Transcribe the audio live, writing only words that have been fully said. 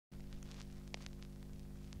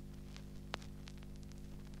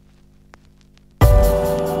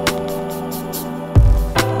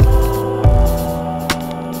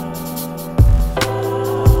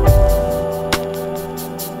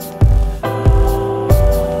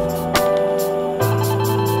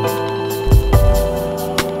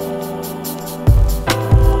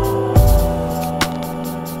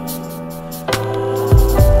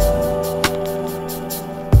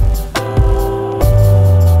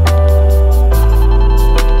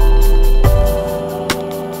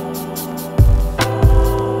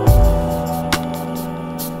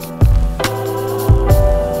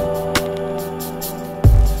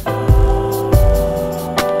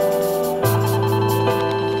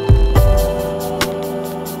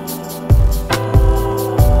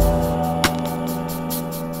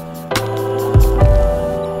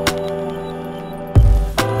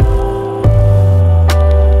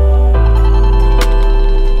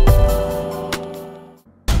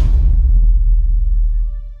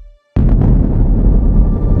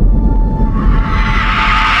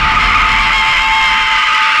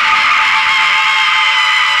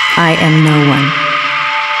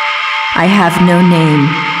I have no name,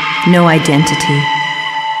 no identity.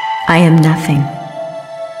 I am nothing.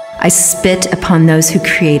 I spit upon those who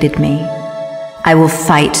created me. I will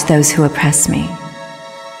fight those who oppress me.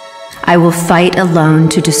 I will fight alone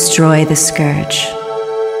to destroy the scourge.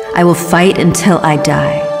 I will fight until I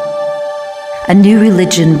die. A new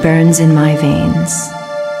religion burns in my veins.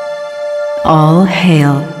 All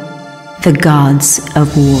hail the gods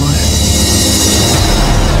of war.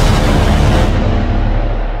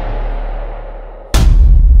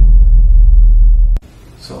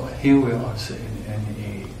 So here we are sitting in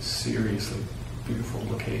a seriously beautiful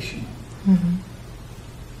location. Mm-hmm.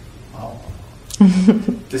 Wow.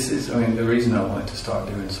 This is, I mean, the reason I wanted to start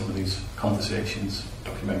doing some of these conversations,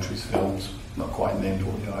 documentaries, films, not quite named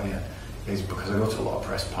what they are yet, is because I go to a lot of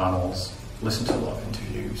press panels, listen to a lot of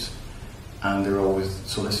interviews, and they're always,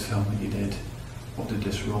 so this film that you did, what did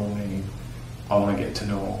this role mean? I want to get to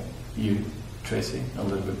know you, Tracey, a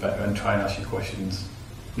little bit better and try and ask you questions,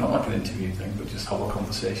 not like an interview thing, but just have a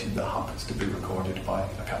conversation that happens to be recorded by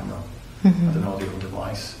a camera and an audio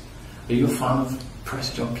device. Are you a fan of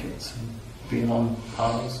press junkets and being on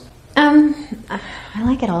panels? I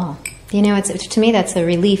like it all. You know, it's, to me that's a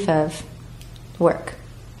relief of work.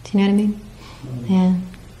 Do you know what I mean? Yeah.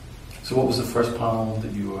 So what was the first panel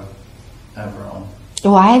that you were ever on?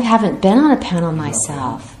 Well, I haven't been on a panel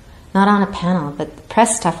myself. Not on a panel, but the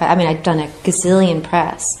press stuff, I mean, I've done a gazillion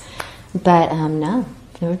press. But no,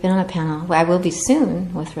 I've never been on a panel. Well, I will be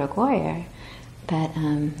soon with Rogue Warrior. But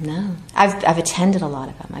no, I've attended a lot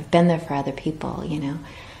of them. I've been there for other people, you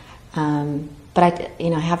know. But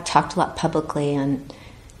I have talked a lot publicly on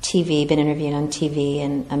TV, been interviewed on TV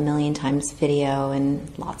and a million times video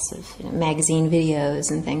and lots of magazine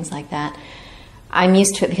videos and things like that. I'm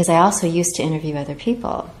used to it because I also used to interview other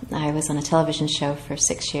people. I was on a television show for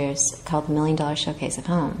 6 years called The $1 Million Showcase of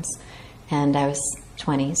Homes, and I was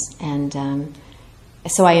 20s, and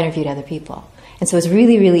so I interviewed other people. And so it's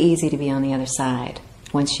really, really easy to be on the other side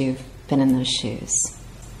once you've been in those shoes.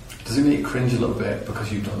 Does it make you cringe a little bit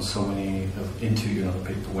because you've done so many of interviewing other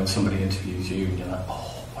people when somebody interviews you and you're like,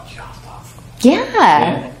 oh, what do you have to have?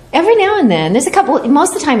 Yeah. Every now and then. There's a couple,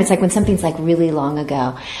 most of the time it's like when something's like really long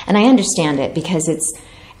ago. And I understand it because it's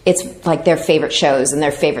like their favorite shows and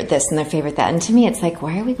their favorite this and their favorite that. And to me it's like,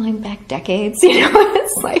 why are we going back decades? You know,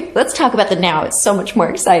 it's like, let's talk about the now. It's so much more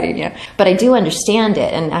exciting, you know. But I do understand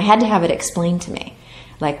it, and I had to have it explained to me.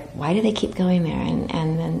 Like, why do they keep going there?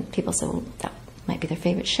 And then people say, well, that might be their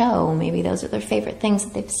favorite show. Maybe those are their favorite things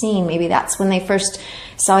that they've seen. Maybe that's when they first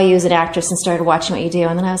saw you as an actress and started watching what you do.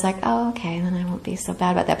 And then I was like, oh, okay, then I won't be so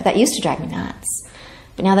bad about that. But that used to drive me nuts.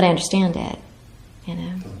 But now that I understand it, you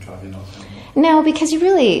know. Doesn't drive you nuts anymore? No, because you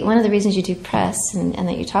really, one of the reasons you do press and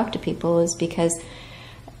that you talk to people is because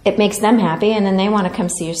it makes them happy, and then they want to come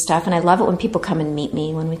see your stuff. And I love it when people come and meet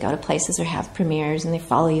me when we go to places or have premieres and they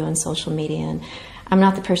follow you on social media. And I'm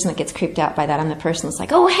not the person that gets creeped out by that. I'm the person that's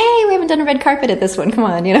like, oh, hey, we haven't done a red carpet at this one. Come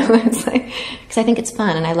on, you know. It's like, because I think it's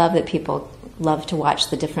fun, and I love that people love to watch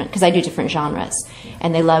the different, because I do different genres,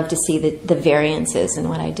 and they love to see the variances in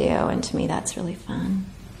what I do, and to me that's really fun.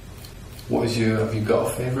 What is have you got a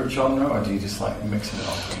favourite genre, or do you just like mixing it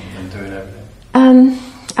up and doing everything?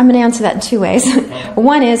 I'm going to answer that in two ways.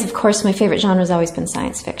 One is, of course, my favorite genre has always been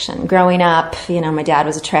science fiction. Growing up, you know, my dad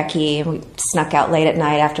was a Trekkie, and we snuck out late at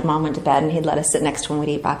night after Mom went to bed, and he'd let us sit next to him. We'd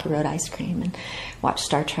eat Rocky Road ice cream and watch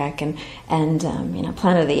Star Trek and you know,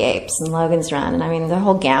 Planet of the Apes and Logan's Run, and I mean the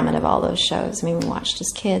whole gamut of all those shows. I mean, we watched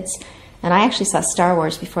as kids. And I actually saw Star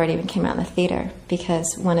Wars before it even came out in the theater,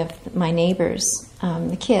 because one of my neighbors,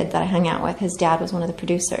 the kid that I hung out with, his dad was one of the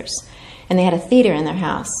producers, and they had a theater in their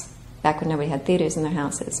house back when nobody had theaters in their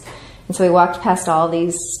houses. And so we walked past all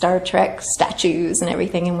these Star Trek statues and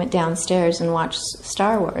everything and went downstairs and watched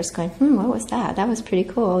Star Wars, going, what was that? That was pretty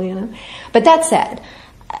cool, you know. But that said,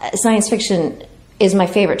 science fiction is my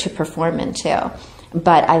favorite to perform in too.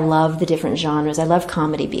 But I love the different genres. I love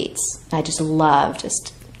comedy beats.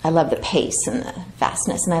 I love the pace and the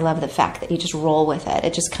vastness, and I love the fact that you just roll with it.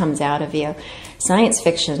 It just comes out of you. Science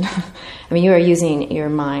fiction, I mean, you are using your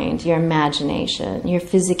mind, your imagination, your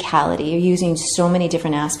physicality. You're using so many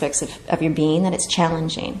different aspects of your being that it's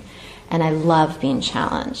challenging. And I love being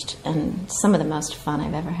challenged, and some of the most fun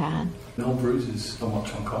I've ever had. No bruises so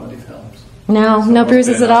much on comedy films. No, no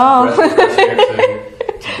bruises at all. To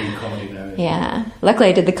do comedy now. Yeah. Luckily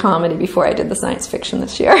I did the comedy before I did the science fiction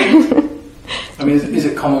this year. I mean, is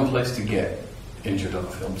it commonplace to get injured on a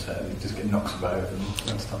film set? You just get knocks about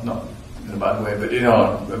and stuff, not in a bad way, but you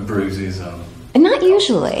know, bruises and... Not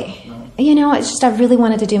usually. No. You know, it's just I really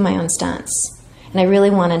wanted to do my own stunts, and I really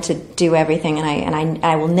wanted to do everything, and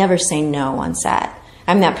I will never say no on set.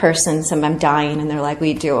 I'm that person, so I'm dying, and they're like, will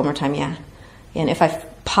you do it one more time? Yeah. And if I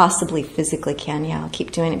possibly physically can, yeah, I'll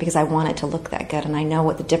keep doing it because I want it to look that good, and I know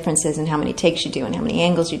what the difference is and how many takes you do and how many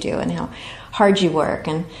angles you do and how hard you work.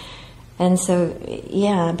 And so,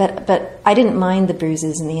 yeah, but I didn't mind the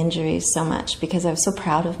bruises and the injuries so much because I was so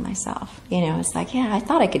proud of myself. You know, it's like, yeah, I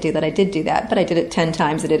thought I could do that. I did do that, but I did it 10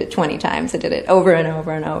 times. I did it 20 times. I did it over and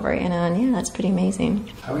over and over, you know, and yeah, that's pretty amazing.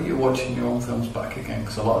 How are you watching your own films back again?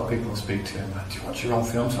 Because a lot of people speak to him, do you watch your own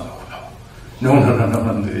films?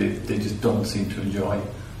 No. They just don't seem to enjoy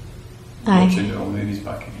watching their own movies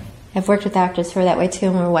back again. I've worked with actors who are that way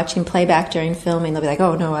too. When we're watching playback during filming, they'll be like,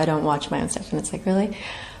 oh, no, I don't watch my own stuff. And it's like, really?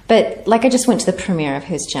 But like I just went to the premiere of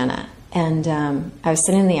Who's Jenna, and I was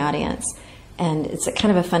sitting in the audience, and it's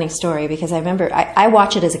kind of a funny story because I remember I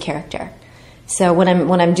watch it as a character. So when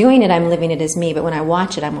I'm doing it, I'm living it as me, but when I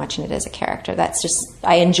watch it, I'm watching it as a character. That's just,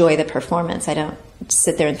 I enjoy the performance. I don't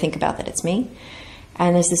sit there and think about that it's me.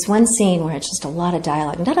 And there's this one scene where it's just a lot of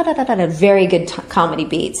dialogue, very good comedy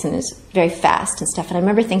beats, and it's very fast and stuff. And I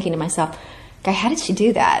remember thinking to myself, "Guy, how did she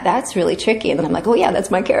do that? That's really tricky." And then I'm like, "Oh yeah, that's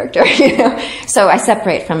my character." You know? So I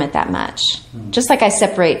separate from it that much, just like I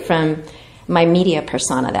separate from my media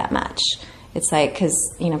persona that much. It's like,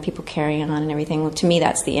 because you know, people carry on and everything. Well, to me,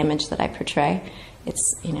 that's the image that I portray.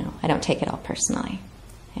 It's, you know, I don't take it all personally.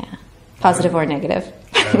 Yeah, positive or negative.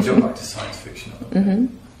 Jump back to science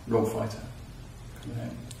fiction. Rogue Fighter.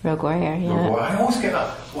 Rogue Warrior, yeah. Rogue Warrior. I always get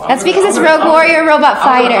that. Well, that's because it's Rogue Warrior, Robot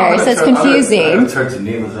Fighter, so it's confusing. I turned to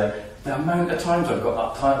Neil and said, the amount of times I've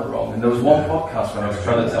got that title wrong, and there was one podcast when I was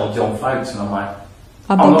trying to tell John Fouts, and I'm like,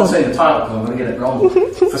 I'm not saying the title because I'm going to get it wrong.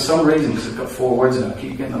 For some reason, because it's got 4 words in it, I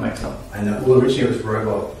keep getting them mixed up. I know. Well, originally it was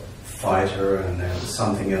Robot Fighter, and then it was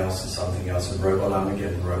something else, and Robot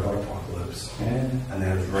Armageddon, Robot Apocalypse, and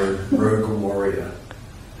then it was Rogue Warrior,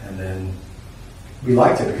 and then we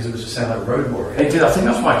liked it because it was just sound like Road Warrior. It did. I think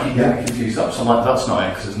that's why I keep getting confused up. So I'm like, that's not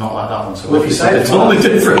it because it's not like that one. So well, if you say it's totally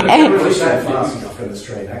different. If you say it fast enough in a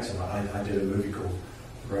straight accent, I did a movie called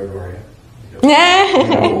Road Warrior.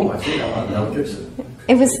 Oh, I see that one. Mel Gibson.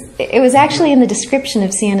 It was actually in the description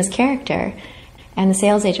of Sienna's character, and the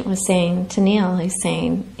sales agent was saying to Neil, he's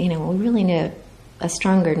saying, you know, we really need a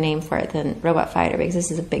stronger name for it than Robot Fighter because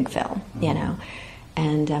this is a big film, you know.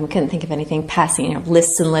 And we couldn't think of anything passing, you know,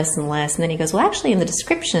 lists and lists and lists. And then he goes, well, actually in the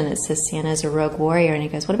description it says Sienna is a Rogue Warrior. And he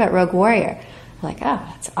goes, what about Rogue Warrior? We're like, oh,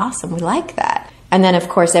 that's awesome. We like that. And then, of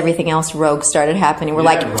course, everything else Rogue started happening. We're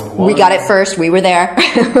like, we got it first. We were there.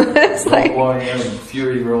 It's Rogue like, Warrior and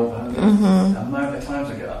Fury Rogue. The amount of times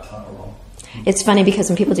I get that title wrong. It's funny because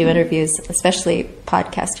when people do interviews, especially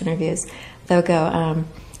podcast interviews, they'll go,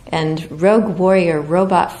 and Rogue Warrior,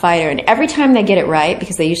 Robot Fighter, and every time they get it right,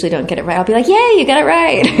 because they usually don't get it right, I'll be like, yay, you got it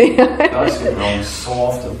right. I see it wrong so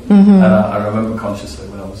often. And I remember consciously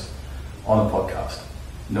when I was on a podcast,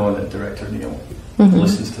 knowing that director Neil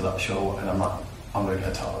listens to that show, and I'm like, I'm going to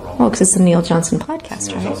get a title wrong. Well, because it's a Neil Johnson podcast,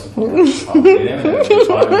 Neil right? Johnson podcast. It's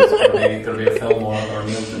going to be a film or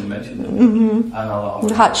Neil's going to mention it. And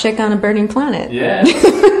The hot chick on a burning planet. Yeah.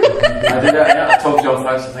 I did that. Yeah, I told John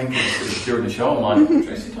Fouts, I think it's during the show, I'm like,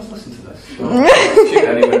 Tracey, just listen to this. Shoot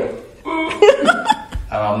anyway.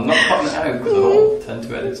 And I'm not cutting it out because I don't tend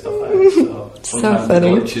to edit stuff out. So sometimes the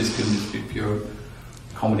glitches can just be pure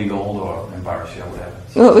comedy gold or embarrass you or whatever.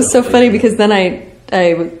 Well, it was so funny because then I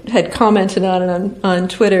had commented on it on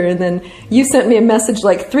Twitter, and then you sent me a message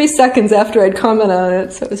like 3 seconds after I'd commented on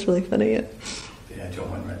it, so it was really funny. Yeah, John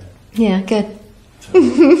went red. Yeah, good. So,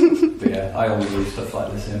 but yeah, I always leave stuff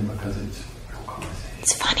like this in because it's real conversation.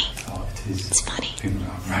 It's funny. Oh, it is. It's funny. People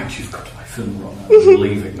are right, you've got my film wrong, I'm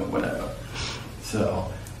leaving or whatever. So,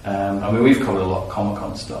 I mean, we've covered a lot of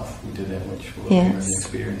Comic-Con stuff. We did it, which was the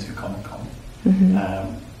experience of Comic-Con.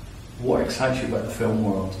 What excites you about the film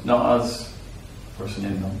world? Not as a person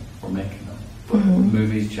in them or making them, but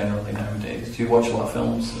movies generally nowadays. Do you watch a lot of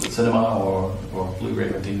films at the cinema or Blu-ray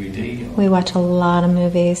or DVD? Or? We watch a lot of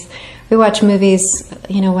movies. We watch movies,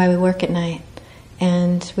 you know, while we work at night.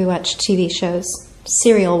 And we watch TV shows,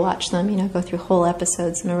 serial watch them, you know, go through whole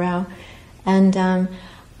episodes in a row. And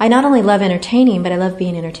I not only love entertaining, but I love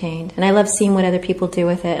being entertained. And I love seeing what other people do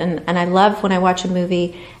with it. And I love when I watch a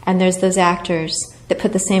movie and there's those actors that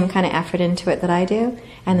put the same kind of effort into it that I do.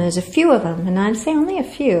 And there's a few of them, and I'd say only a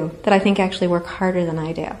few, that I think actually work harder than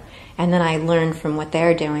I do. And then I learn from what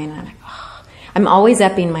they're doing. And I'm like, oh. I'm always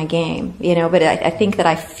upping my game, you know, but I think that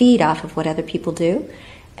I feed off of what other people do.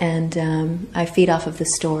 And I feed off of the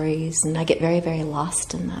stories, and I get very, very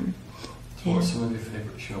lost in them. So what are some of your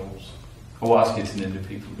favourite shows? I'll ask you to name the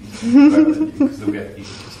people because they'll get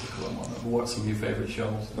egotistical and whatnot. But what are some of your favourite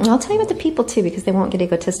shows? I'll tell you about the people too, because they won't get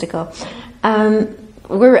egotistical.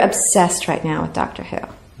 we're obsessed right now with Doctor Who.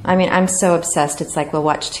 I mean, I'm so obsessed. It's like we'll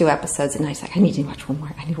watch 2 episodes and it's like, I need to watch one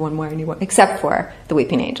more. I need one more. I need one. Except for The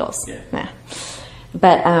Weeping Angels. Yeah. Nah.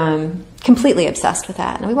 But completely obsessed with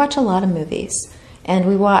that. And we watch a lot of movies. And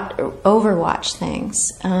we overwatch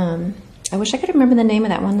things. I wish I could remember the name of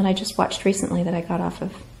that one that I just watched recently that I got off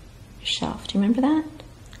of your shelf. Do you remember that?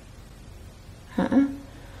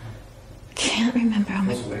 Can't remember. Oh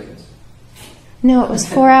my. No, it was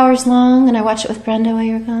 4 hours long, and I watched it with Brenda while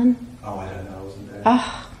you were gone. Oh, I don't know. I wasn't there.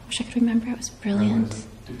 Oh, I wish I could remember. It was brilliant.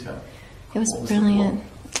 It was What was brilliant.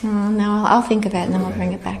 Oh, no, I'll think of it, and then we'll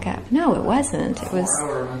bring it back up. No, it wasn't. It was...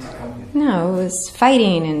 No, it was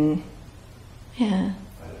fighting and... Yeah.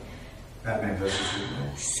 Batman versus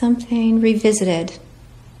Superman. Something revisited.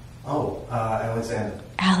 Oh, Alexander.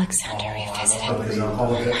 Alexander Revisited.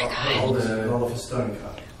 Oliver Stone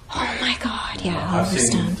cut. Oh my God! Yeah, I've Oliver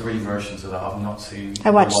seen Stone. 3 versions of that. I've not seen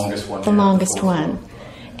I watched the longest one. the yet, longest fourth one.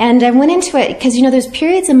 And I went into it because, you know, there's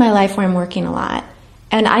periods in my life where I'm working a lot.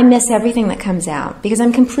 And I miss everything that comes out because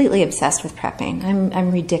I'm completely obsessed with prepping.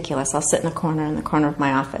 I'm ridiculous. I'll sit in the corner of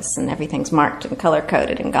my office and everything's marked and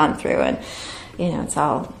color-coded and gone through. And, you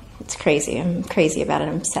know, it's crazy. I'm crazy about it.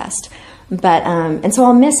 I'm obsessed. But, and so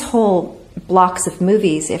I'll miss whole blocks of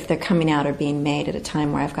movies if they're coming out or being made at a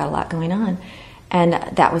time where I've got a lot going on. And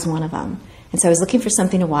that was one of them. And so I was looking for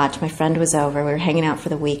something to watch. My friend was over. We were hanging out for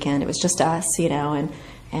the weekend. It was just us, you know,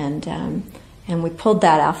 and we pulled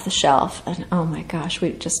that off the shelf. And oh my gosh,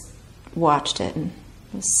 we just watched it, and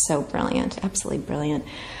it was so brilliant, absolutely brilliant.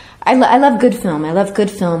 I love good film. I love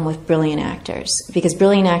good film with brilliant actors because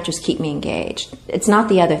brilliant actors keep me engaged. It's not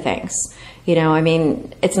the other things. You know, I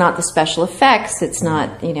mean, it's not the special effects. It's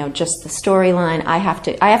not, you know, just the storyline. I have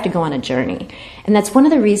to go on a journey. And that's one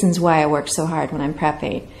of the reasons why I work so hard when I'm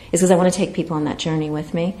prepping, is because I want to take people on that journey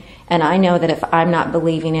with me. And I know that if I'm not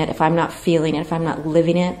believing it, if I'm not feeling it, if I'm not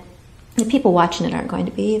living it, the people watching it aren't going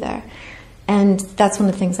to be either. And that's one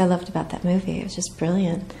of the things I loved about that movie. It was just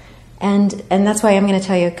brilliant. And that's why I'm going to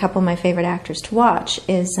tell you a couple of my favorite actors to watch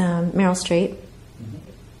is Meryl Streep.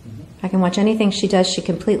 I can watch anything she does. She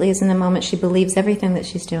completely is in the moment. She believes everything that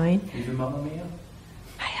she's doing. Even Mamma Mia?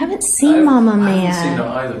 I haven't seen Mamma Mia. I haven't seen that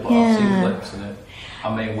either, but I've seen clips in it.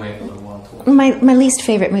 I may wait a little while to watch it. My least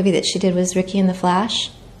favorite movie that she did was Ricky and the Flash.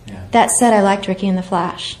 Yeah. That said, I liked Ricky and the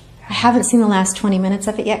Flash. I haven't seen the last 20 minutes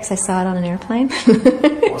of it yet because I saw it on an airplane.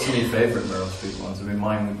 What's some of your favourite Meryl Streep ones? I mean,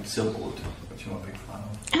 mine was Silkwood, which I'm a big fan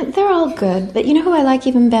of. They're all good, but you know who I like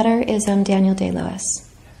even better is Daniel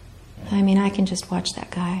Day-Lewis. Yeah. I mean, I can just watch that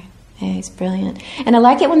guy. Yeah, he's brilliant. And I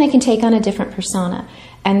like it when they can take on a different persona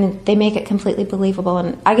and they make it completely believable.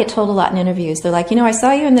 And I get told a lot in interviews, they're like, you know, I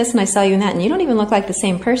saw you in this and I saw you in that, and you don't even look like the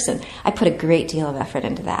same person. I put a great deal of effort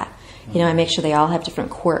into that. You know, I make sure they all have different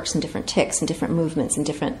quirks and different tics and different movements and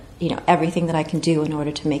different, you know, everything that I can do in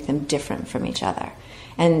order to make them different from each other.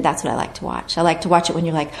 And that's what I like to watch. I like to watch it when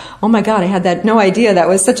you're like, oh my God, I had no idea that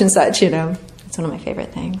was such and such, you know. It's one of my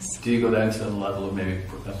favorite things. Do you go down to the level of maybe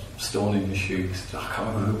putting a stone in your shoes? I can't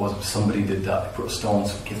remember who it was, but somebody did that. They put a stone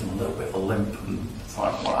to give them a little bit of a limp. And it's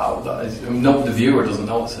like, wow, that is... I mean, no, the viewer doesn't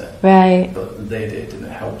notice it. Right. But they did, and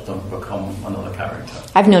it helped them become another character.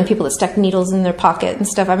 I've known people that stuck needles in their pocket and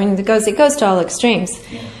stuff. I mean, it goes to all extremes.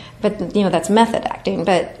 Yeah. But, you know, that's method acting.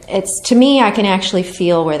 But it's, to me, I can actually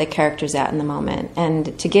feel where the character's at in the moment.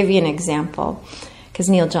 And to give you an example... because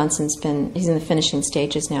Neil Johnson's he's in the finishing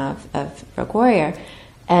stages now of Rogue Warrior,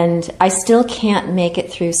 and I still can't make it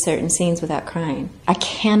through certain scenes without crying. I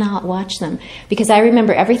cannot watch them, because I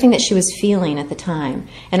remember everything that she was feeling at the time,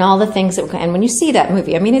 and all the things that were, and when you see that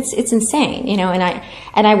movie, I mean, it's insane, you know, and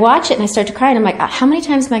I watch it and I start to cry, and I'm like, how many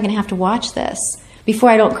times am I going to have to watch this before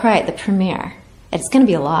I don't cry at the premiere? It's going to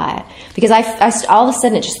be a lot, because I all of a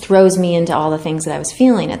sudden it just throws me into all the things that I was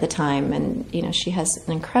feeling at the time. And, you know, she has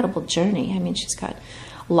an incredible journey. I mean, she's got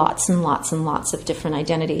lots and lots and lots of different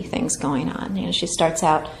identity things going on. You know, she starts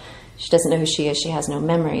out, she doesn't know who she is, she has no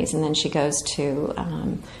memories, and then she goes to,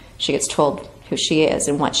 she gets told who she is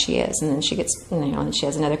and what she is, and then she gets, you know, and she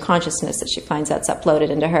has another consciousness that she finds out's uploaded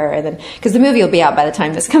into her, and then, because the movie will be out by the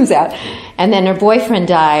time this comes out, and then her boyfriend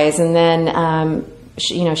dies, and then,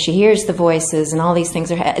 she, you know, she hears the voices, and all these things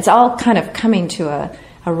it's all kind of coming to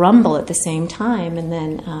a rumble at the same time, and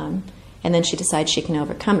then she decides she can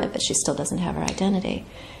overcome it, but she still doesn't have her identity.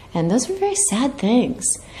 And those are very sad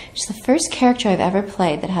things. She's the first character I've ever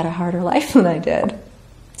played that had a harder life than I did.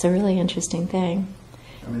 It's a really interesting thing.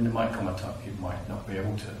 I mean, there might come a time you might not be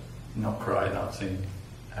able to not cry in that scene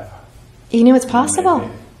ever. You know, it's possible.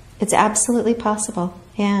 Maybe. It's absolutely possible.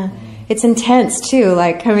 Yeah. It's intense too.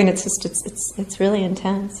 Like, I mean, it's just, it's really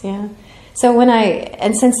intense. Yeah. So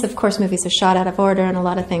and since of course movies are shot out of order and a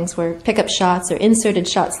lot of things were pickup shots or inserted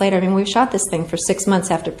shots later, I mean, we shot this thing for 6 months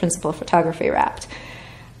after principal photography wrapped.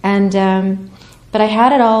 And, but I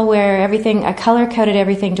had it all where I color-coded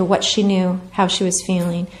everything to what she knew, how she was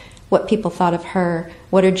feeling, what people thought of her,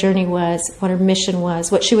 what her journey was, what her mission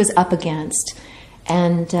was, what she was up against.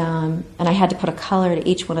 And I had to put a color to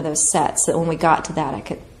each one of those sets so that when we got to that, I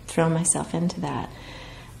could throw myself into that.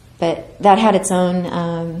 But that had its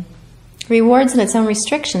own rewards and its own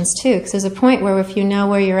restrictions too, because there's a point where if you know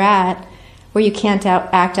where you're at, where you can't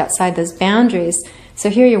act outside those boundaries. So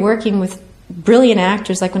here you're working with brilliant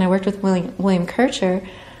actors, like when I worked with William Kircher,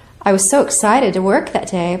 I was so excited to work that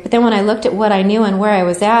day. But then when I looked at what I knew and where I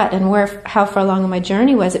was at and how far along my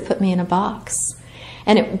journey was, it put me in a box.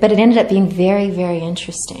 But it ended up being very, very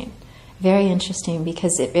interesting. Very interesting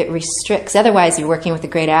because it restricts. Otherwise, you're working with a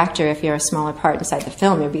great actor. If you're a smaller part inside the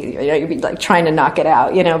film, you'd be like trying to knock it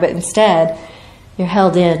out, But instead, you're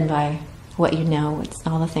held in by what you know,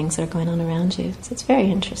 all the things that are going on around you. So it's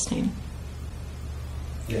very interesting.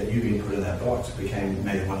 Yeah, you being put in that box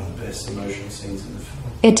made one of the best emotional scenes in the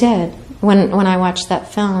film. It did. When I watched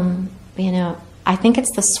that film, I think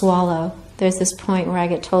it's the swallow. There's this point where I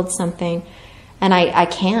get told something, and I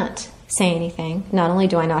can't say anything. Not only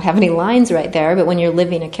do I not have any lines right there, but when you're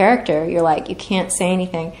living a character, you're like, you can't say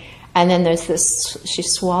anything. And then there's this, she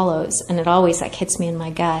swallows, and it always hits me in my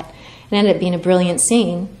gut. It ended up being a brilliant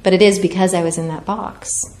scene, but it is because I was in that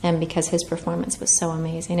box, and because his performance was so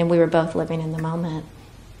amazing, and we were both living in the moment.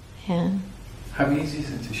 Yeah. How easy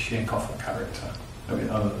is it to shake off a character? I mean,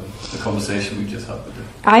 other than the conversation we just had with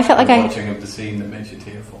I felt like watching of the scene that makes you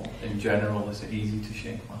tearful. In general, is it easy to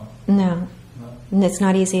shake off? No. It's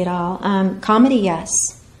not easy at all. Comedy,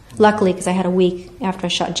 yes. Luckily, because I had a week after I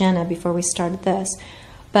shot Jenna before we started this.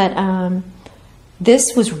 But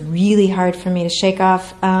this was really hard for me to shake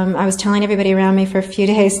off. I was telling everybody around me for a few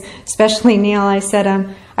days, especially Neil, I said,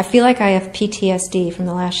 I feel like I have PTSD from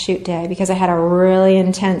the last shoot day because I had a really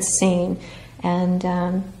intense scene. And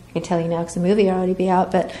I can tell you now because the movie will already be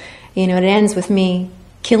out, but, it ends with me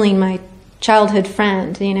killing my childhood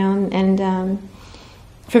friend, and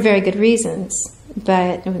for very good reasons.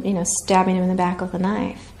 But, stabbing him in the back with a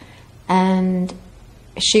knife. And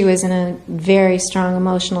she was in a very strong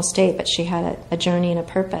emotional state, but she had a journey and a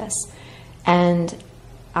purpose. And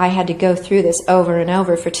I had to go through this over and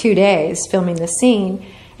over for 2 days, filming the scene.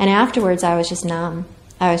 And afterwards, I was just numb.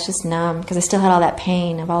 I was just numb because I still had all that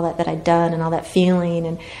pain of all that I'd done and all that feeling.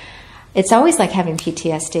 And it's always like having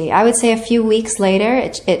PTSD. I would say a few weeks later,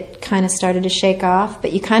 it kind of started to shake off,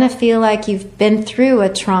 but you kind of feel like you've been through a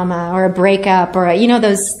trauma or a breakup or,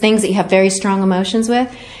 those things that you have very strong emotions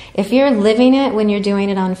with. If you're living it when you're doing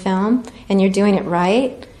it on film and you're doing it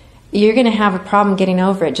right, you're going to have a problem getting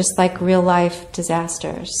over it, just like real life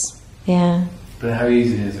disasters. Yeah. But how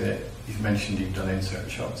easy is it? You've mentioned you've done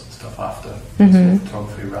insert shots and stuff after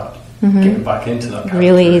photography wrapped. Getting back into that character.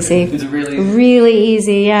 Really easy. Is it really easy? Really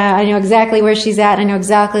easy, yeah. I know exactly where she's at. I know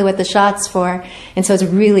exactly what the shot's for. And so it's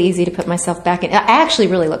really easy to put myself back in. I actually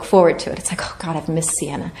really look forward to it. It's like, oh God, I've missed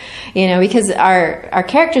Sienna. Because our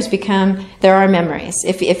characters they're our memories.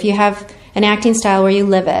 If you have an acting style where you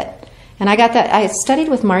live it. And I got that. I studied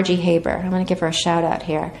with Margie Haber. I'm going to give her a shout out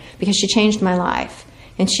here because she changed my life.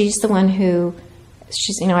 And she's the one who...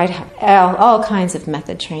 I'd have all kinds of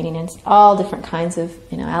method training and all different kinds of,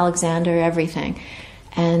 Alexander, everything.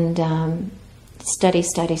 And study.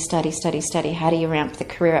 How do you ramp the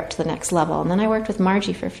career up to the next level? And then I worked with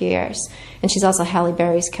Margie for a few years. And she's also Halle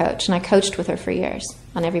Berry's coach. And I coached with her for years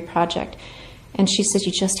on every project. And she said,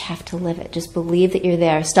 you just have to live it. Just believe that you're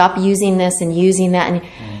there. Stop using this and using that.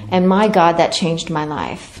 And my God, that changed my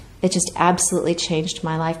life. It just absolutely changed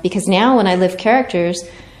my life. Because now when I live characters...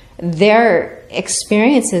 their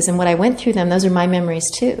experiences and what I went through them, those are my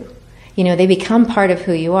memories too. They become part of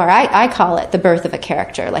who you are. I call it the birth of a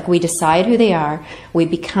character. Like we decide who they are, we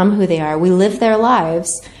become who they are, we live their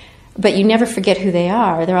lives, but you never forget who they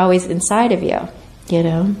are. They're always inside of you,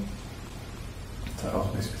 That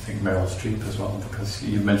also makes me think Meryl Streep as well, because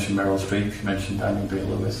you mentioned Meryl Streep, you mentioned Daniel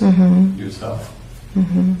Day-Lewis, yourself.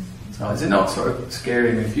 So is it not sort of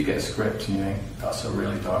scary if you get a script and you think, that's a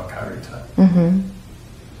really dark character?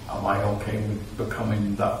 Am I okay with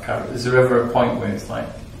becoming that character? Is there ever a point where it's like,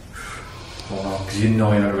 oh no, because you're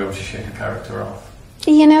not able to shake a character off?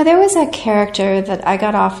 There was a character that I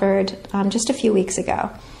got offered just a few weeks ago.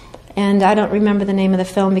 And I don't remember the name of the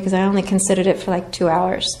film because I only considered it for like 2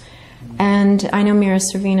 hours. And I know Mira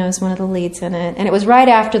Sorvino is one of the leads in it. And it was right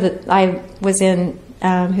after I was in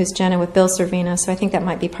Who's Jenna with Bill Sorvino, so I think that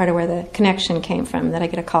might be part of where the connection came from, that I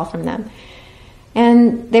get a call from them.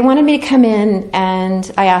 And they wanted me to come in,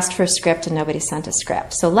 and I asked for a script, and nobody sent a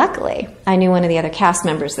script. So luckily, I knew one of the other cast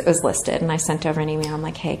members that was listed, and I sent over an email. I'm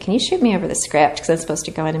like, hey, can you shoot me over the script? Because I'm supposed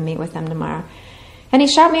to go in and meet with them tomorrow. And he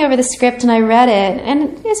shot me over the script, and I read it, and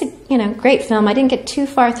it was a great film. I didn't get too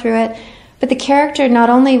far through it, but the character, not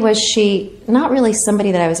only was she not really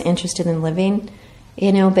somebody that I was interested in living,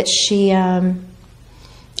 but she,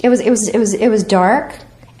 it was dark.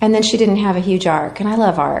 And then she didn't have a huge arc. And I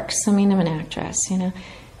love arcs. I mean, I'm an actress,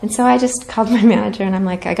 And so I just called my manager, and I'm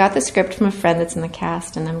like, I got the script from a friend that's in the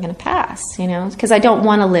cast, and I'm going to pass, because I don't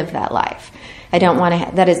want to live that life. I don't want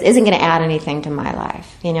to, that isn't going to add anything to my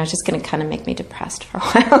life. It's just going to kind of make me depressed for a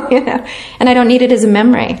while, And I don't need it as a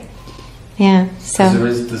memory. Yeah, so.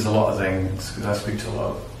 There's a lot of things, because I speak to a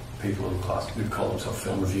lot of people in class, we call themselves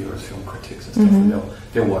film reviewers, film critics and stuff, and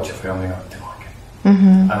they'll watch a film and they like it.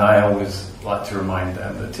 And I always like to remind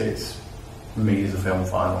them that it's me as a film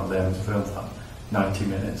fan or them as a film fan 90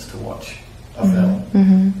 minutes to watch a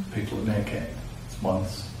film. People that make it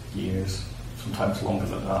months, years, sometimes longer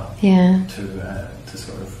than that, to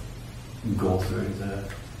sort of go through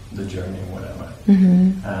the journey or whatever.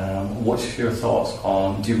 What's your thoughts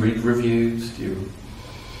on, do you read reviews? Do you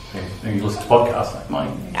listen to podcasts like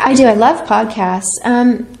mine? I do. I love podcasts.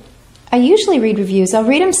 I usually read reviews. I'll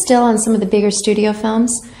read them still on some of the bigger studio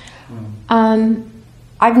films.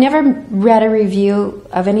 I've never read a review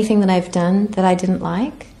of anything that I've done that I didn't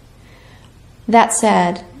like. That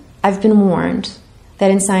said, I've been warned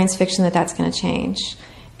that in science fiction that's going to change.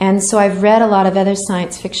 And so I've read a lot of other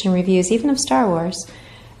science fiction reviews, even of Star Wars.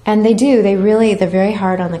 And they're very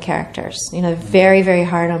hard on the characters. Very, very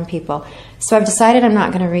hard on people. So I've decided I'm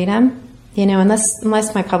not going to read them.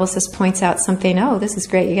 Unless my publicist points out something, oh, this is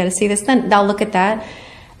great, you got to see this, then I'll look at that.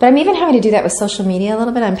 But I'm even having to do that with social media a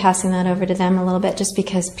little bit. I'm passing that over to them a little bit just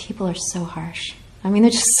because people are so harsh. I mean, they're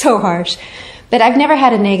just so harsh. But I've never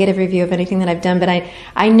had a negative review of anything that I've done. But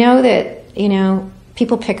I know that,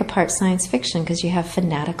 people pick apart science fiction because you have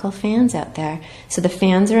fanatical fans out there. So the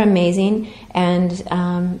fans are amazing. And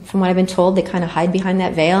from what I've been told, they kind of hide behind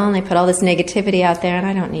that veil and they put all this negativity out there. And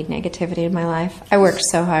I don't need negativity in my life. I worked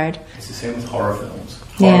so hard. It's the same with horror films.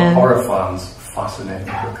 Yeah. Horror fans fascinate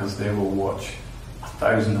me because they will watch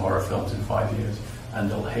 1,000 horror films in 5 years and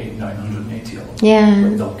they'll hate 980 of them. Yeah.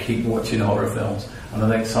 But they'll keep watching horror films. And I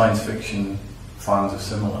think science fiction fans are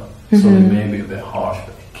similar. So they may be a bit harsh,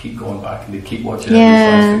 but they keep going back and they keep watching every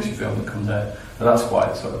science fiction film that comes out. And that's why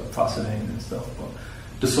it's sort of fascinating and stuff. But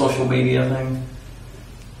the social media thing,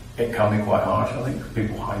 it can be quite harsh. I think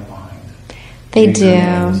people hide behind. They do.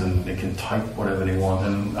 And they can type whatever they want,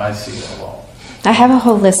 and I see it a lot. I have a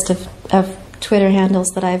whole list of Twitter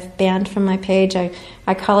handles that I've banned from my page.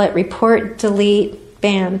 I call it report, delete,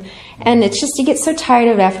 ban. And it's just, you get so tired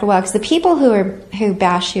of it after a while, because the people who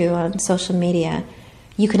bash you on social media,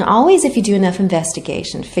 you can always, if you do enough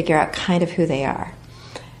investigation, figure out kind of who they are.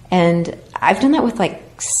 And I've done that with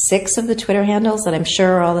like 6 of the Twitter handles that I'm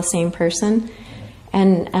sure are all the same person.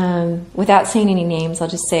 And without saying any names, I'll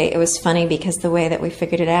just say it was funny because the way that we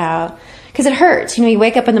figured it out, because it hurts. You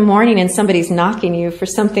wake up in the morning and somebody's knocking you for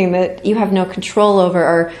something that you have no control over,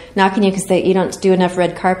 or knocking you because you don't do enough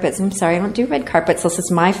red carpets. I'm sorry, I don't do red carpets unless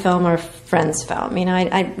it's my film or a friend's film.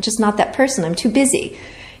 I'm just not that person. I'm too busy.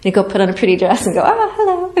 Go put on a pretty dress and go,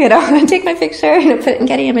 oh, hello, take my picture, put it in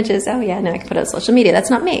Getty Images. Oh yeah, now I can put it on social media. That's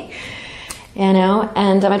not me, and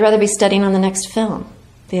I'd rather be studying on the next film.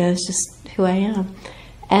 It's just who I am.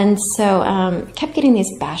 And so kept getting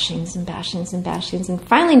these bashings and bashings and bashings, and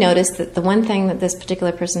finally noticed that the one thing that this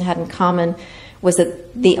particular person had in common was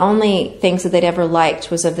that the only things that they'd ever liked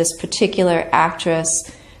was of this particular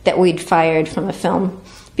actress that we'd fired from a film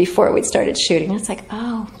before we'd started shooting. It's like,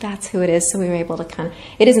 oh, that's who it is. So we were able to kind of,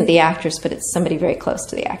 it isn't the actress, but it's somebody very close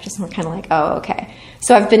to the actress. And we're kind of like, oh, okay.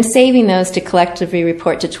 So I've been saving those to collectively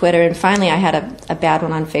report to Twitter. And finally I had a bad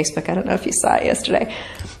one on Facebook. I don't know if you saw it yesterday.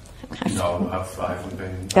 No, I've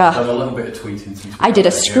done a little bit of tweeting. Since I did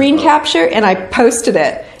a screen capture and I posted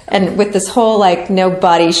it. And with this whole no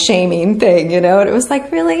body shaming thing, and it was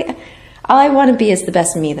like, really? All I want to be is the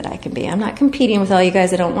best me that I can be. I'm not competing with all you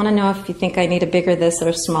guys. I don't want to know if you think I need a bigger this or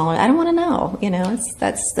a smaller. I don't want to know.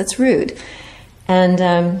 That's rude.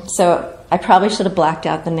 And so I probably should have blacked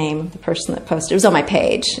out the name of the person that posted. It was on my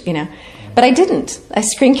page, But I didn't. I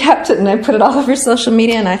screen capped it and I put it all over social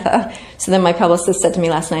media. And I thought, so then my publicist said to me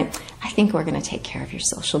last night, I think we're going to take care of your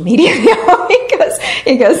social media now.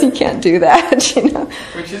 He goes, you can't do that,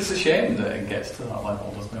 Which is a shame that it gets to that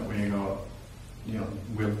level, doesn't it? Where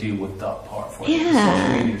we'll deal with that part for you. Yeah.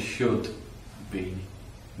 Social media should be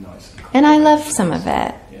nice. And I love some of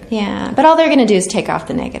it. Yeah. But all they're going to do is take off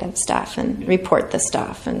the negative stuff and report the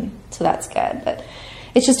stuff, and so that's good. But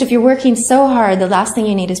it's just, if you're working so hard, the last thing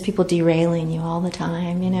you need is people derailing you all the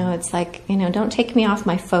time. You know, it's like, you know, don't take me off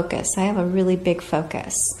my focus. I have a really big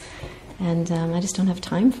focus, and I just don't have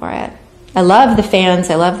time for it. I love the fans,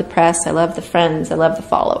 I love the press, I love the friends, I love the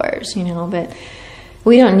followers, you know, but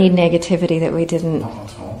we don't need negativity that we didn't.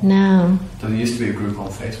 Not at all. No. There used to be a group on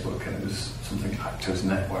Facebook, and it was something Actors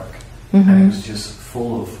Network, Mm-hmm. and it was just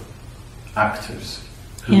full of actors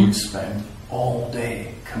who would spend all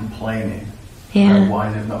day complaining about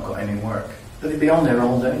why they've not got any work. But they'd be on there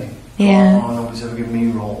all day. Yeah. Oh, nobody's ever given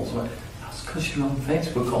me roles. Like, that's because you're on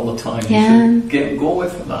Facebook all the time. Yeah. You should go away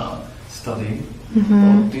from that. Study,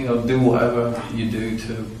 Mm-hmm. or, you know, do whatever you do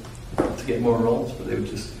to get more roles. But they would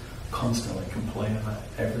just constantly complain about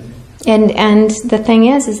everything. And the thing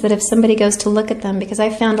is that if somebody goes to look at them, because I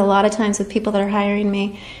found a lot of times with people that are hiring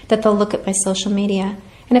me that they'll look at my social media,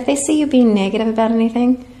 and if they see you being negative about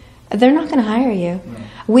anything, they're not going to hire you. No.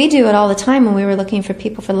 We do it all the time when we were looking for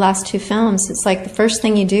people for the last 2 films. It's like the first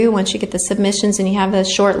thing you do once you get the submissions and you have the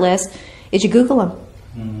short list is you Google them.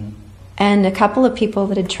 Mm. And a couple of people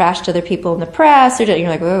that had trashed other people in the press, or you're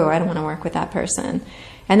like, oh, I don't want to work with that person.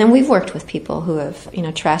 And then we've worked with people who have, you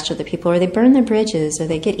know, trashed other people, or they burn their bridges, or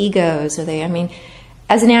they get egos, or they, I mean,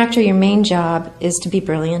 as an actor, your main job is to be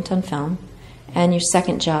brilliant on film, and your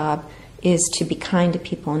second job is to be kind to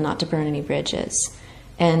people and not to burn any bridges.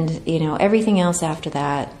 And, you know, everything else after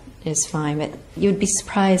that is fine, but you would be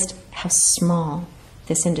surprised how small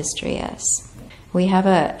this industry is. We have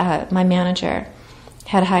my manager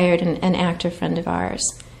had hired an actor friend of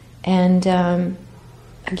ours, and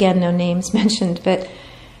again, no names mentioned, but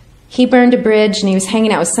he burned a bridge, and he was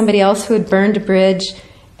hanging out with somebody else who had burned a bridge.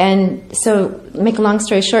 And so, make a long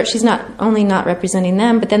story short, she's not only not representing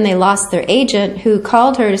them, but then they lost their agent, who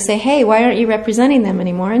called her to say, hey, why aren't you representing them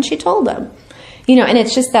anymore? And she told them. You know, and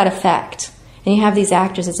it's just that effect. And you have these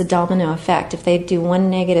actors, it's a domino effect. If they do one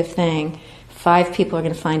negative thing, 5 people are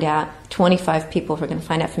going to find out, 25 people are going to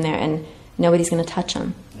find out from there, and nobody's going to touch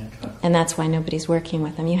them. Okay. And that's why nobody's working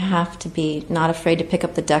with them. You have to be not afraid to pick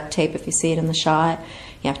up the duct tape if you see it in the shot.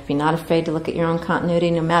 You have to be not afraid to look at your own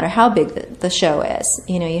continuity, no matter how big the show is.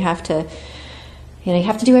 You know, you have to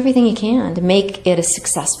do everything you can to make it a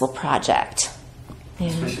successful project. Yeah.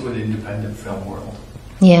 Especially with the independent film world.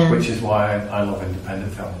 Yeah. Which is why I love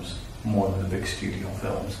independent films more than the big studio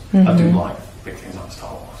films. Mm-hmm. I do like big things like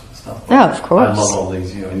Star Wars and stuff. Oh, of course. I love all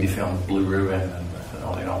these, you know, indie films, Blue Ruin,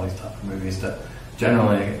 and all these type of movies that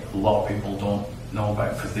generally a lot of people don't know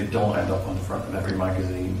about, because they don't end up on the front of every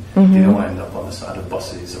magazine. Mm-hmm. They don't end up on the side of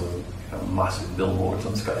buses or, you know, massive billboards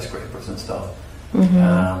on skyscrapers and stuff. Mm-hmm.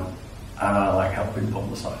 And I like helping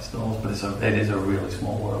publicise those, but it is a really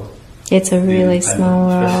small world. It's a really small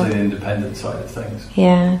world. Especially the independent side of things.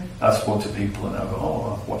 Yeah. I spoke to people and I go,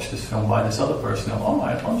 oh, I've watched this film by this other person. Oh,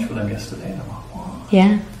 I had lunch with them yesterday. And I'm like, what?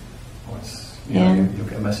 Yeah. Oh, you know, you'll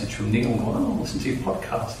get a message from Neil going, oh, listen to your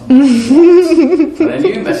podcast. And then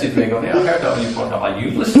you message me going, yeah, I heard that on your podcast. Like,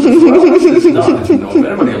 you listen as well. It's not, I don't know if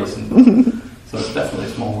anybody listens. So it's definitely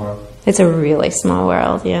a small world. It's a really small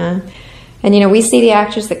world, yeah. And, you know, we see the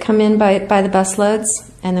actors that come in by the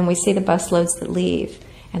busloads, and then we see the busloads that leave.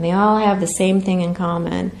 And they all have the same thing in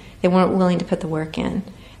common. They weren't willing to put the work in.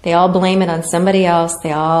 They all blame it on somebody else.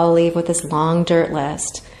 They all leave with this long dirt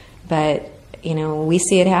list. But, you know, we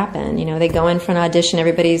see it happen. You know, they go in for an audition.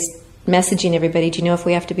 Everybody's messaging everybody, do you know if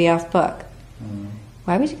we have to be off book? Mm.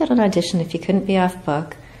 Why would you go to an audition if you couldn't be off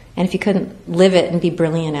book and if you couldn't live it and be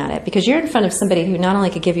brilliant at it? Because you're in front of somebody who not only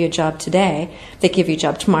could give you a job today, they give you a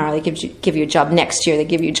job tomorrow, they give you a job next year, they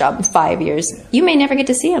give you a job in 5 years. You may never get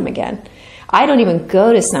to see them again. I don't even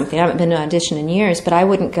go to something. I haven't been to an audition in years, but I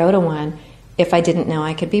wouldn't go to one if I didn't know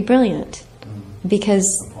I could be brilliant,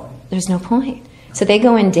 because there's no point. So they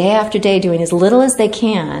go in day after day doing as little as they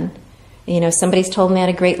can. You know, somebody's told me I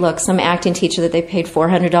had a great look. Some acting teacher that they paid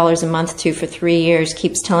 $400 a month to for 3 years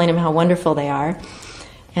keeps telling them how wonderful they are.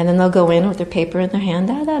 And then they'll go in with their paper in their hand,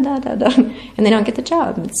 and they don't get the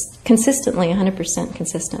job. It's consistently 100%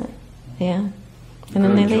 consistent. Yeah. And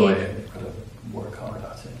then they leave.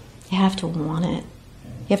 You have to want it.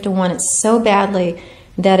 You have to want it so badly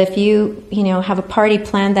that if you have a party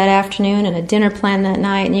planned that afternoon and a dinner planned that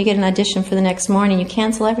night and you get an audition for the next morning, you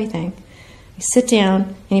cancel everything. You sit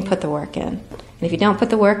down and you put the work in. And if you don't put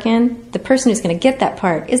the work in, the person who's going to get that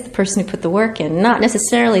part is the person who put the work in. Not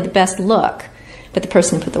necessarily the best look, but the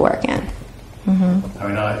person who put the work in. Mm-hmm. I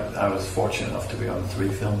mean, I was fortunate enough to be on 3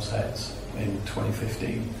 film sets in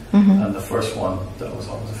 2015. Mm-hmm. And the first one that I was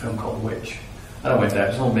on was a film called Witch. And I went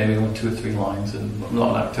there, so maybe only 2 or 3 lines, and I'm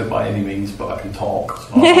not an actor by any means, but I can talk.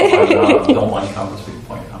 So I don't mind cameras, people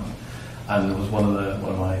point at me. And there was one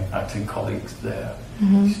of my acting colleagues there.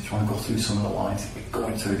 He's trying to go through some of the lines. He's been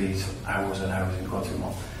going through these for hours and hours and going through them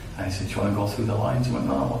all. And he said, "Do you want to go through the lines?" I went,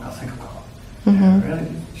 "No, I think I've got them." "Yeah, really?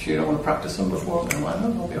 Sure you don't want to practice them before?" And I'm like, "No,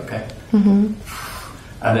 it'll be okay." And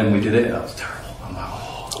then we did it, and that was terrible. I'm like,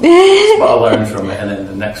 oh. But I learned from it, and then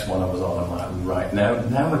the next one I was on, I'm like, right,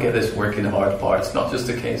 now I get this working hard part. It's not just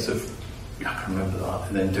a case of, I can remember that,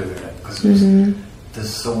 and then doing it, because there's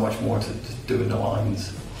so much more to just doing the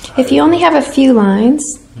lines. If you only have a few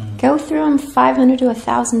lines, go through them 500 to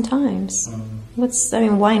 1,000 times.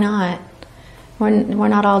 Why not? We're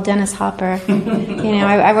not all Dennis Hopper.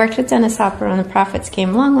 I worked with Dennis Hopper on The Prophet's Game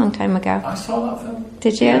a long, long time ago. I saw that film.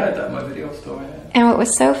 Did you? Yeah, I did my video story. Yeah. And what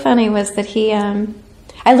was so funny was that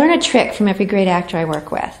I learn a trick from every great actor I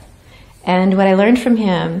work with. And what I learned from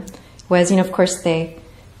him was, of course they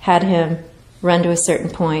had him run to a certain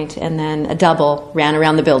point, and then a double ran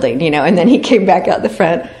around the building, and then he came back out the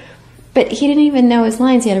front. But he didn't even know his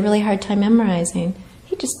lines. He had a really hard time memorizing.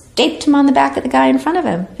 He just taped him on the back of the guy in front of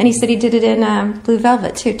him. And he said he did it in Blue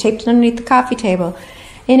Velvet, too. Taped it underneath the coffee table.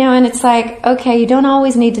 And it's like, okay, you don't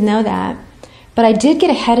always need to know that. But I did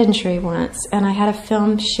get a head injury once, and I had a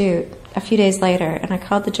film shoot a few days later, and I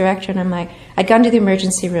called the director, and I'm like, I'd gone to the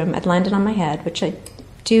emergency room, I'd landed on my head, which I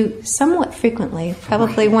do somewhat frequently,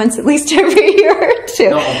 probably once at least every year or two.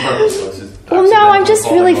 Not on purpose, well, no, I'm just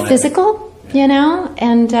really physical,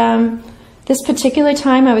 and this particular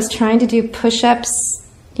time I was trying to do push-ups,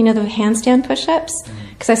 the handstand push-ups,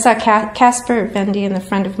 because I saw Casper Vendy, and a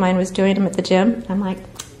friend of mine was doing them at the gym. I'm like,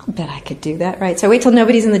 I bet I could do that, right? So I wait till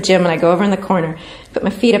nobody's in the gym, and I go over in the corner, put my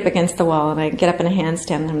feet up against the wall, and I get up in a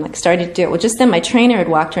handstand, and I'm like starting to do it. Well, just then my trainer had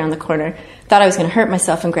walked around the corner, thought I was going to hurt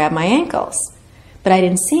myself and grab my ankles. But I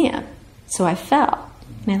didn't see him, so I fell,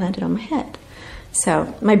 and I landed on my head.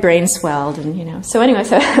 So my brain swelled, and So anyway,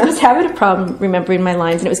 so I was having a problem remembering my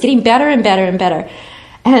lines, and it was getting better and better and better.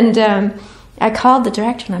 And I called the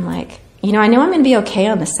director, and I'm like, I know I'm going to be okay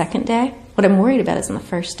on the second day. What I'm worried about is on the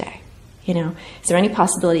first day. Is there any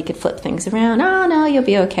possibility he could flip things around? Oh, no, you'll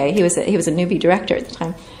be okay. He was a newbie director at the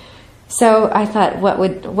time. So I thought, what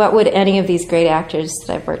would any of these great actors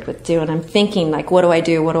that I've worked with do? And I'm thinking, like, what do I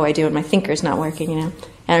do? And my thinker's not working, And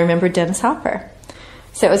I remember Dennis Hopper.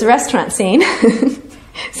 So it was a restaurant scene.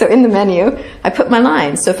 So in the menu, I put my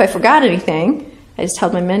lines. So if I forgot anything, I just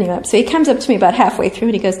held my menu up. So he comes up to me about halfway through,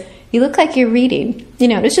 and he goes, "You look like you're reading."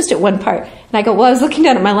 It's just at one part. And I go, "Well, I was looking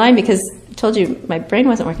down at my line because I told you my brain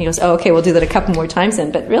wasn't working." He goes, "Oh, okay, we'll do that a couple more times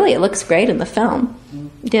then." But really, it looks great in the film.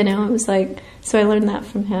 It was like, so I learned that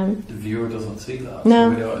from him. The viewer doesn't see that.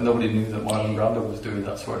 No. So nobody knew that Marlon Brando was doing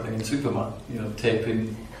that sort of thing in Superman,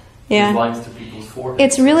 taping his lines to people's foreheads.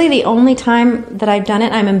 It's really the only time that I've done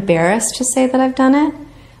it. I'm embarrassed to say that I've done it,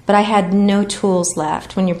 but I had no tools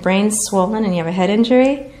left. When your brain's swollen and you have a head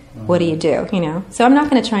injury, what do you do? So I'm not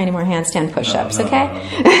going to try any more handstand push-ups, okay?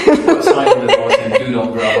 No. Sign the door saying, "Do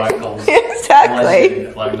not grab ankles." Exactly.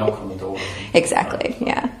 Unless you, knock on the door. Exactly.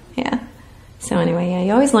 Yeah. So anyway,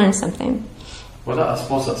 you always learn something. Well, I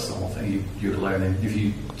suppose that's the whole thing. You're learning. If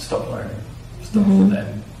you stop learning stuff,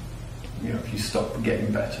 then if you stop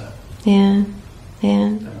getting better. Yeah.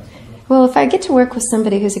 Well, if I get to work with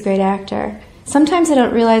somebody who's a great actor, sometimes I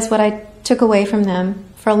don't realize what I took away from them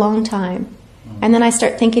for a long time. And then I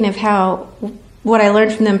start thinking of how what I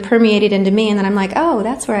learned from them permeated into me, and then I'm like, oh,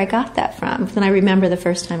 that's where I got that from. Then I remember the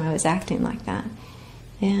first time I was acting like that.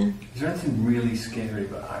 Yeah. Is there anything really scary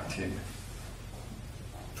about acting?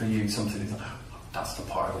 For you, something like, that's the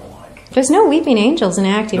part I don't like. There's no weeping angels in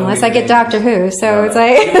acting unless I get Doctor Who, so it's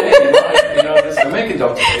like... They're making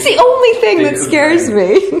Doctor Who. It's the only thing that scares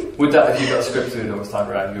me. Would that, if you got a script through that was like,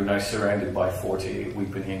 right, you're now surrounded by 48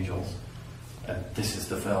 weeping angels, and this is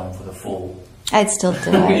the film for the full... I'd still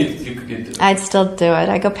do it. you could do it. I'd still do it.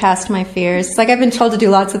 I go past my fears. It's like I've been told to do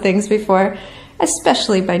lots of things before,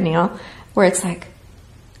 especially by Neil, where it's like,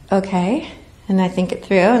 okay, and I think it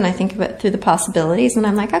through, and I think of it through the possibilities, and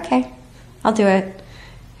I'm like, okay, I'll do it.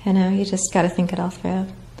 You just got to think it all through.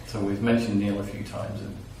 So we've mentioned Neil a few times,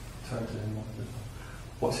 and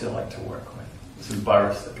what's he like to work with? It's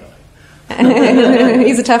embarrassed the guy.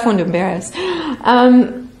 He's a tough one to embarrass.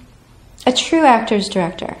 A true actor's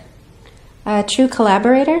director. A true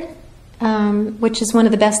collaborator, which is one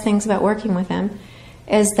of the best things about working with him,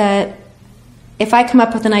 is that if I come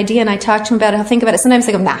up with an idea and I talk to him about it, he'll think about it. Sometimes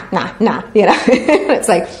I go, nah, It's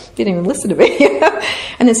like, you didn't even listen to me,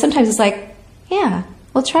 And then sometimes it's like, yeah,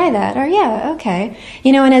 we'll try that, or yeah, okay.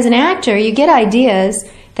 And as an actor, you get ideas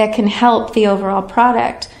that can help the overall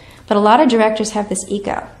product, but a lot of directors have this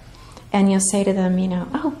ego. and you'll say to them, you know,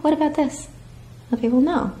 oh, what about this? They'll be, well,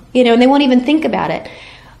 no. You know, and they won't even think about it.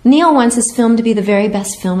 Neil wants his film to be the very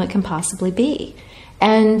best film it can possibly be.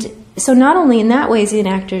 And so not only in that way is he an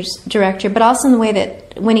actor's director, but also in the way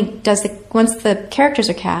that when he does once the characters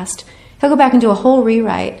are cast, he'll go back and do a whole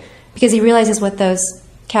rewrite because he realizes what those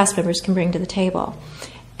cast members can bring to the table.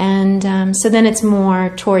 And so then it's more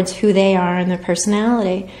towards who they are and their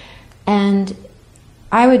personality. And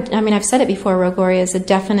I've said it before, Rogue Warrior is a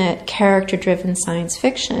definite character-driven science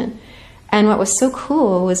fiction. And what was so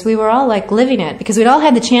cool was we were all like living it because we'd all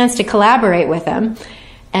had the chance to collaborate with him.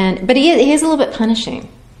 But he is a little bit punishing.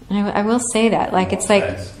 And I will say that. Like, it's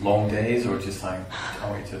like long days, or just like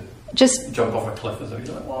can't wait to just jump off a cliff as like,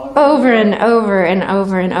 over and over and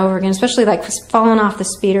over and over again, especially like falling off the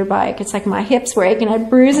speeder bike. It's like my hips were aching, I had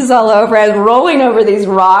bruises all over, I was rolling over these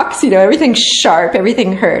rocks, you know, everything's sharp,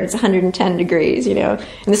 everything hurt, it's 110 degrees, you know,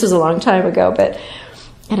 and this was a long time ago,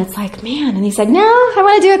 and it's like, man, and he's like, no, I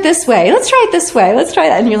want to do it this way, let's try it this way, let's try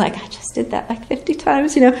that, and you're like, I just did that like 50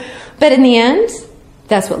 times, you know, but in the end,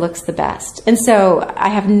 that's what looks the best, and so I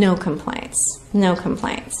have no complaints, no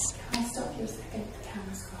complaints.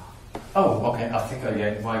 Oh, okay. I think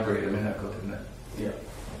it vibrated a minute ago, didn't it? Yeah.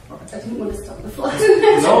 Okay. I didn't want to stop the flow.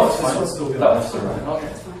 No, it's fine. That's all right.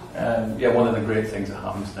 Okay. Yeah, one of the great things that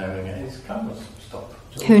happens now again is cameras stop.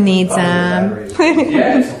 Who needs them?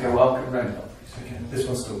 Yeah, it's okay. Welcome round up. Okay, this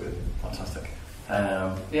one's still good. Fantastic.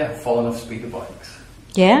 Yeah, falling off speeder bikes.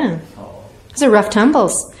 Yeah. Oh. Those are rough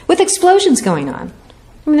tumbles with explosions going on.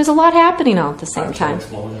 I mean, there's a lot happening all at the same time.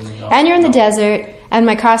 And you're in the desert, and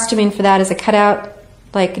my costuming for that is a cutout,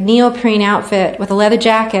 like neoprene outfit with a leather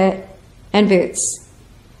jacket and boots.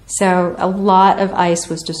 So a lot of ice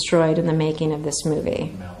was destroyed in the making of this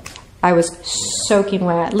movie. I was soaking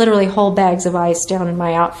wet, literally whole bags of ice down in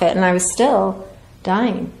my outfit, and I was still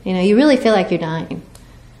dying. You know, you really feel like you're dying,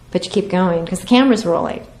 but you keep going because the camera's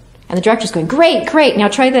rolling. And the director's going, great, great, now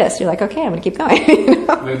try this. You're like, okay, I'm going to keep going. You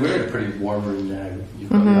know? I mean, we're in a pretty warm room now. You've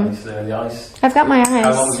got the ice there, the ice. I've got my ice.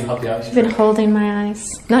 How long have you had the ice? I've been holding my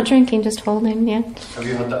ice. Not drinking, just holding, yeah. Have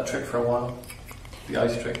you had that trick for a while? The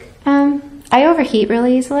ice trick? I overheat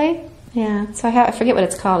really easily. Yeah, so I forget what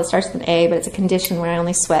it's called. It starts with an A, but it's a condition where I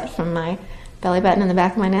only sweat from my belly button and the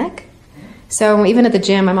back of my neck. So even at the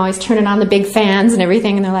gym, I'm always turning on the big fans and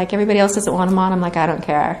everything, and they're like, everybody else doesn't want them on. I'm like, I don't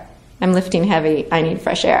care. I'm lifting heavy. I need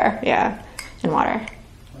fresh air, yeah, and water.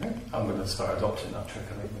 Right. I'm going to start adopting that trick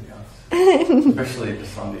of everybody else, especially the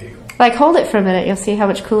San Diego. Like, hold it for a minute. You'll see how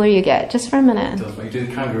much cooler you get, just for a minute. It does. You do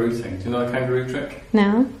the kangaroo thing. Do you know the kangaroo trick?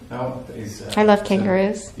 No. No? I love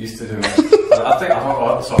kangaroos. Used to do it. I think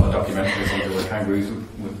I saw the documentary where kangaroos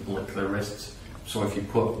would lick their wrists. So if you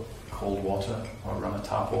put cold water or run a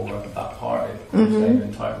tap over that part, it cools down the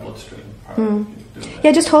entire bloodstream.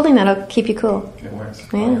 Yeah, just holding that will keep you cool. It works.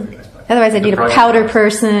 Yeah. Otherwise, I'd need a powder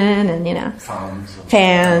person and, you know, fans. All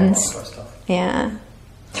that stuff. Yeah.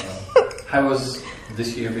 How was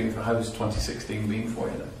this year been how was 2016 been for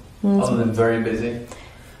you then? Other than very busy?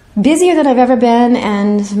 Busier than I've ever been,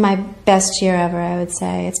 and my best year ever, I would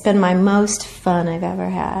say. It's been my most fun I've ever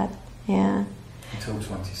had. Yeah. Until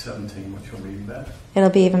 2017, which will be even better. It'll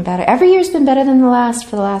be even better. Every year's been better than the last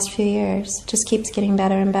for the last few years. It just keeps getting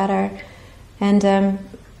better and better. And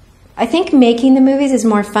I think making the movies is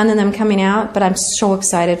more fun than them coming out, but I'm so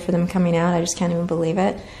excited for them coming out. I just can't even believe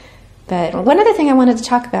it. But one other thing I wanted to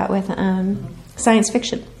talk about with science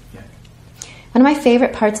fiction. Yeah. One of my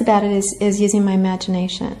favorite parts about it is using my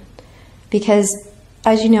imagination. Because,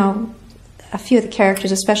 as you know, a few of the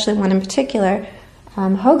characters, especially one in particular,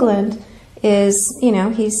 Hoagland, is, you know,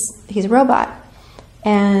 he's a robot.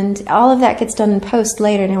 And all of that gets done in post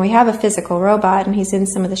later. Now, we have a physical robot, and he's in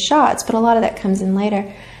some of the shots, but a lot of that comes in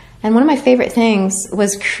later. And one of my favorite things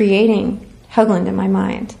was creating Hoagland in my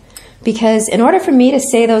mind. Because in order for me to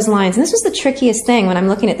say those lines, and this was the trickiest thing when I'm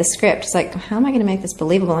looking at the script, it's like, how am I going to make this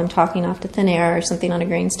believable? I'm talking off to thin air or something on a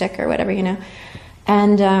green stick or whatever, you know.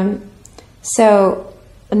 And so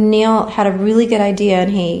Neil had a really good idea,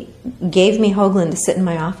 and he gave me Hoagland to sit in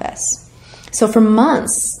my office. So for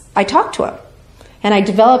months, I talked to him. And I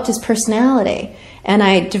developed his personality, and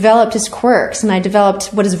I developed his quirks, and I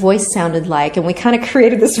developed what his voice sounded like, and we kind of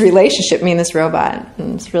created this relationship, me and this robot.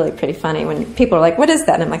 And it's really pretty funny when people are like, what is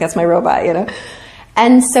that? And I'm like, that's my robot, you know.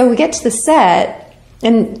 And so we get to the set,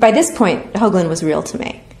 and by this point, Hoagland was real to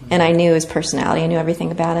me, and I knew his personality, I knew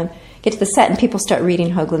everything about him. Get to the set, and people start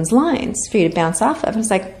reading Hoagland's lines for you to bounce off of. And I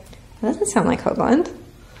was like, that doesn't sound like Hoagland.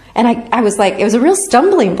 And I was like, it was a real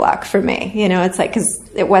stumbling block for me, you know, it's like,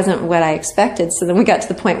 because it wasn't what I expected. So then we got to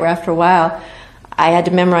the point where after a while, I had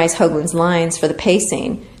to memorize Hoagland's lines for the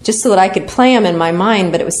pacing, just so that I could play them in my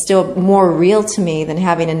mind, but it was still more real to me than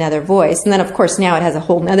having another voice. And then, of course, now it has a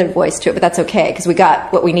whole nother voice to it, but that's okay, because we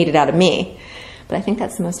got what we needed out of me. But I think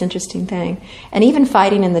that's the most interesting thing. And even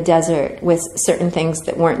fighting in the desert with certain things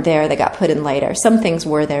that weren't there, that got put in later. Some things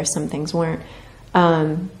were there, some things weren't.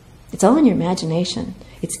 It's all in your imagination.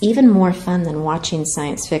 It's even more fun than watching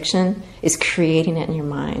science fiction, is creating it in your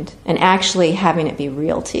mind and actually having it be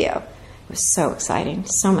real to you. It was so exciting,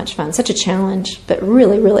 so much fun, such a challenge, but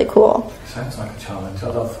really, really cool. Sounds like a challenge.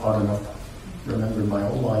 I'd have enough remembering my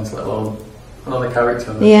own lines, let alone another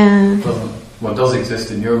character that does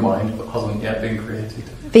exist in your mind but hasn't yet been created.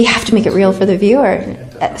 But you have to make it real for the viewer.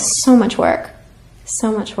 So much work.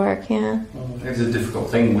 So much work, yeah. Well, it's a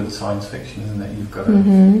difficult thing with science fiction, isn't it? You've got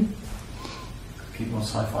to keep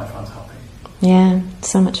most sci-fi fans happy. Yeah,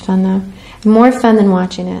 so much fun though. More fun than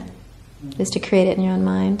watching it is to create it in your own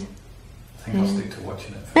mind. I think I'll stick to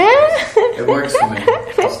watching it. It works for me.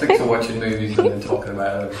 I'll stick to watching movies and then talking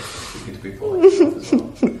about it, speaking to people like yourself as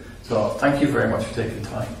well. So thank you very much for taking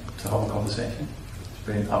time to have a conversation. It's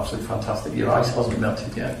been absolutely fantastic. Your ice hasn't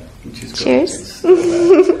melted yet, which is good. Cheers.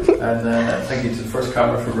 And thank you to the first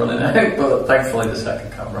camera for running out, but thankfully the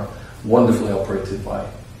second camera, wonderfully operated by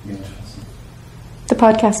Neil Johnson. The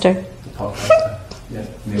podcaster. The podcaster. Yeah,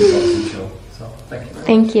 Neil Johnson show. So thank you very much.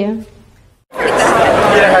 Thank you.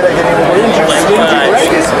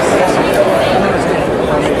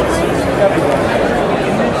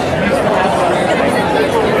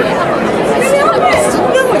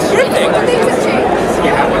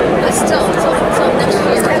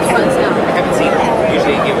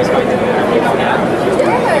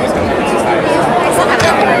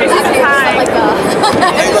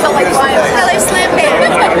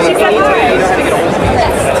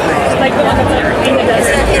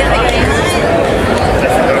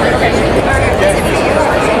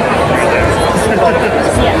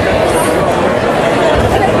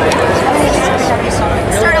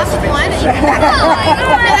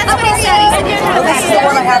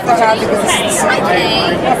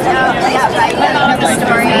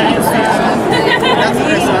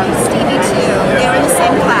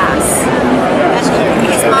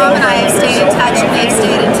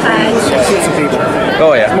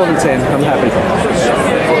 Oh yeah, more than 10. I'm happy.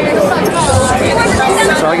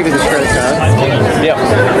 So I'll give you this credit card. Yep.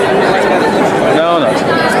 No, no.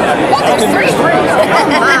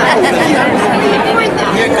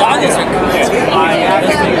 Your goggles are cool.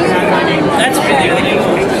 That's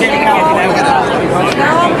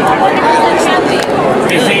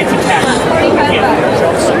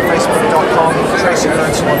Facebook.com, Tracey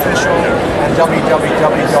Birdsall Official, and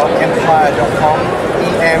www.empire.com,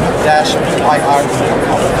 em-pir.com.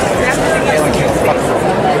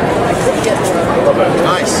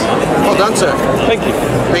 Nice. Well done, sir. Thank you.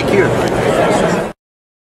 Thank you.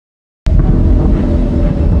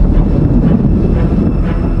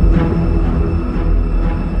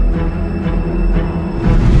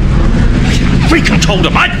 Freaking told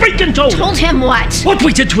him! I freaking told him! Told him what? What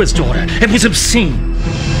we did to his daughter. It was obscene.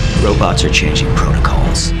 Robots are changing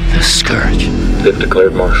protocols. The Scourge. They've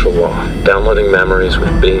declared martial law, downloading memories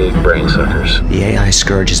with big brain suckers. The AI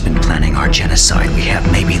Scourge has been planning our genocide. We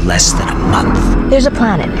have maybe less than a month. There's a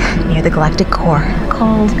planet near the galactic core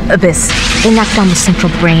called Abyss. They knocked down the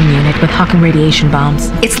central brain unit with Hawking radiation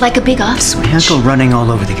bombs. It's like a big off switch. We can't go running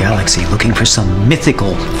all over the galaxy looking for some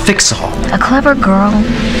mythical fix-all. A clever girl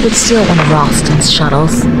would steal one of Ralston's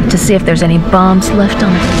shuttles to see if there's any bombs left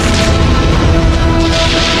on it.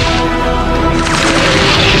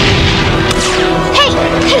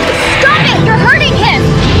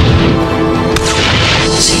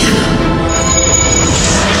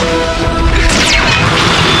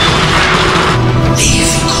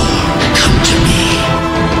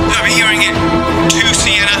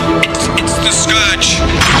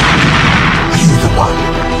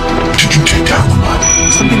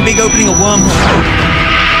 Something big opening a wormhole.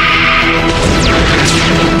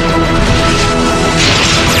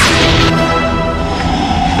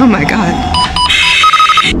 Oh my God.